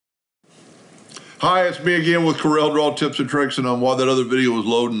Hi, it's me again with Corel Draw Tips and Tricks, and while that other video was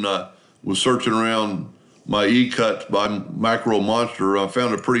loading, I was searching around my E-Cuts by Macro Monster. I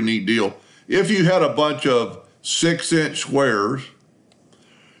found a pretty neat deal. If you had a bunch of 6-inch squares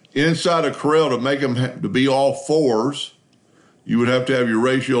inside of Corel to make them to be all 4s, you would have to have your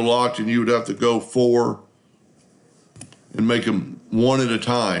ratio locked, and you would have to go 4 and make them one at a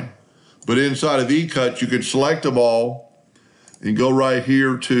time. But inside of E-Cuts, you can select them all and go right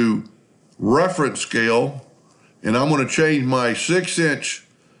here to reference scale, and I'm going to change my 6-inch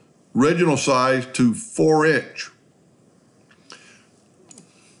original size to 4-inch.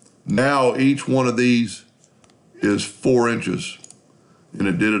 Now each one of these is 4 inches, and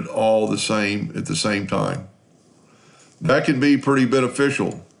it did it all the same at the same time. That can be pretty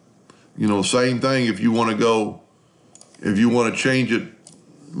beneficial. You know, same thing if you want to change it.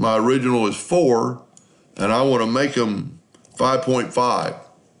 My original is 4, and I want to make them 5.5.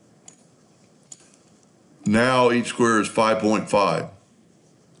 Now each square is 5.5.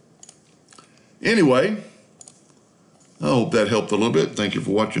 Anyway, I hope that helped a little bit. Thank you for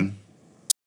watching.